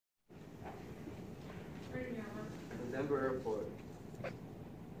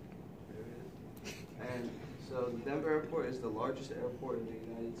Airport is the largest airport in the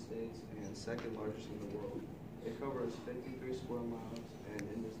United States and second largest in the world. It covers 53 square miles, and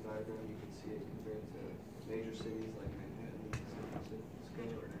in this diagram you can see it compared to major cities like Manhattan, San Francisco,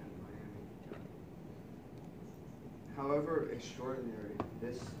 and Miami. However extraordinary,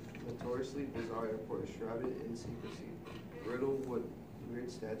 this notoriously bizarre airport is shrouded in secrecy, riddled with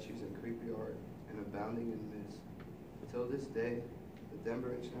weird statues and creepy art, and abounding in myths. Until this day, the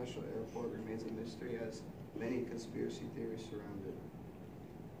Denver International Airport remains a mystery as many conspiracy theories surround it.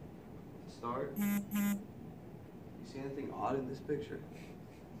 To start, you see anything odd in this picture?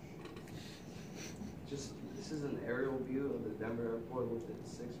 This is an aerial view of the Denver Airport with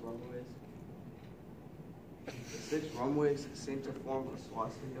its 6 runways. The 6 runways seem to form a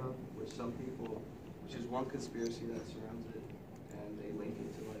swastika, which is one conspiracy that surrounds it, and they link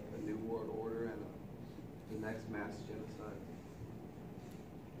it to like a new world order and the next mass genocide.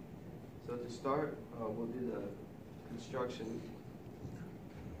 So to start, we'll do the construction.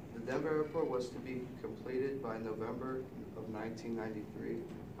 The Denver Airport was to be completed by November of 1993.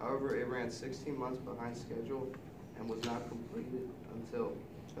 However, it ran 16 months behind schedule and was not completed until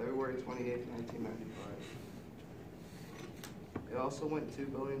February 28, 1995. It also went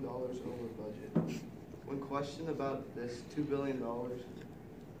 $2 billion over budget. When questioned about this $2 billion,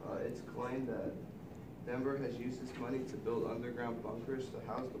 it's claimed that Denver has used this money to build underground bunkers to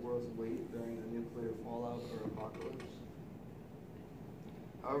house the world's elite during a nuclear fallout or apocalypse.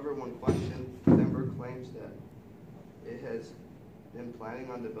 However, when questioned, Denver claims that it has been planning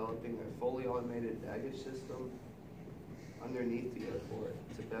on developing a fully automated baggage system underneath the airport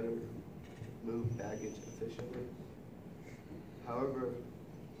to better move baggage efficiently. However,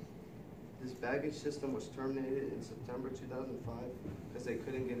 this baggage system was terminated in September 2005 because they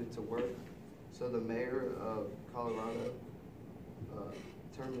couldn't get it to work. So the mayor of Colorado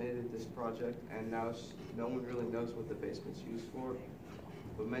terminated this project, and now no one really knows what the basement's used for.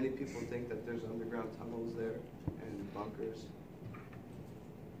 But many people think that there's underground tunnels there and bunkers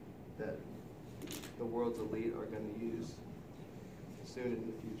that the world's elite are going to use soon in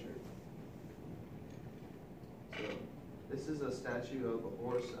the future. So this is a statue of a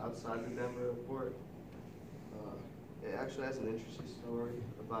horse outside the Denver airport. It actually has an interesting story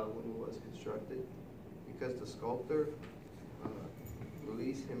about when it was constructed, because the sculptor,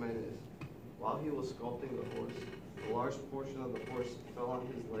 Luis Jimenez, while he was sculpting the horse, a large portion of the horse fell on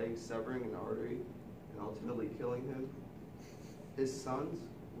his leg, severing an artery and ultimately killing him. His sons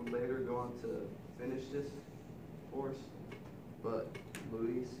would later go on to finish this horse, but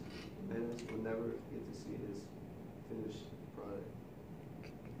Luis Jimenez would never get to see his finished product.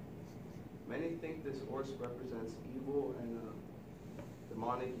 Many think this horse represents evil and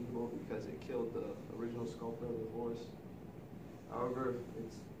demonic evil because it killed the original sculptor of the horse. However,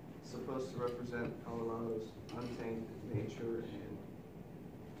 it's supposed to represent Colorado's untamed nature and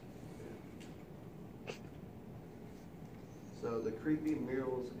so the creepy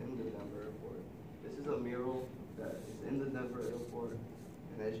murals in the Denver airport. This is a mural that is in the Denver airport,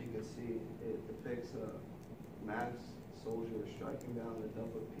 and as you can see, it depicts a masked soldier striking down the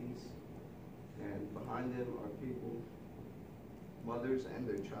dump of peace. And behind them are people, mothers and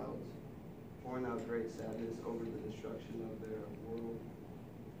their childs, pouring out great sadness over the destruction of their world.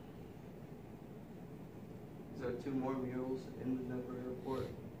 These are 2 more murals in the Denver airport.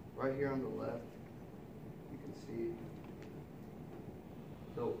 Right here on the left, you can see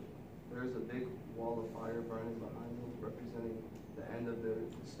there's a big wall of fire burning behind them, representing the end of their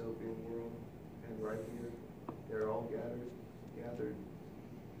dystopian world. And right here, they're all gathered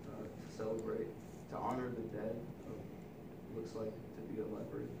to celebrate, to honor the dead of looks like to be a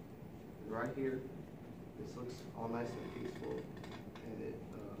leopard. And right here, this looks all nice and peaceful, and it's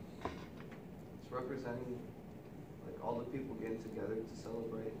representing like all the people getting together to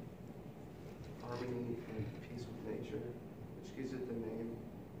celebrate harmony and peace with nature, which gives it the name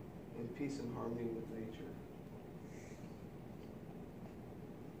In Peace and Harmony with Nature.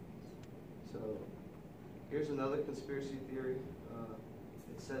 So here's another conspiracy theory.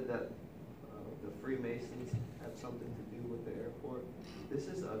 It said that the Freemasons have something to do with the airport. This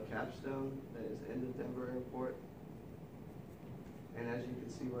is a capstone that is in the Denver airport. And as you can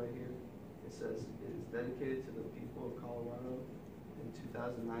see right here, it says it is dedicated to the people of Colorado in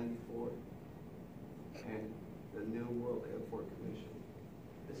 2094 and the New World Airport Commission.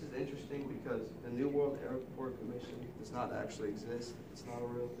 This is interesting because the New World Airport Commission does not actually exist. It's not a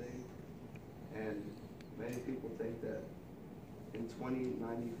real thing. And many people think that in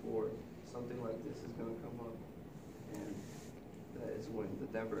 2094, something like this is going to come up, and that is when the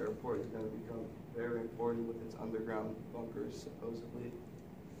Denver airport is going to become very important with its underground bunkers, supposedly.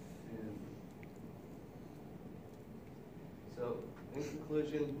 And in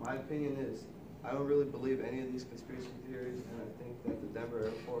conclusion, my opinion is, I don't really believe any of these conspiracy theories, and I think that the Denver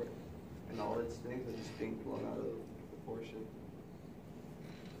airport and all its things are just being blown out of proportion.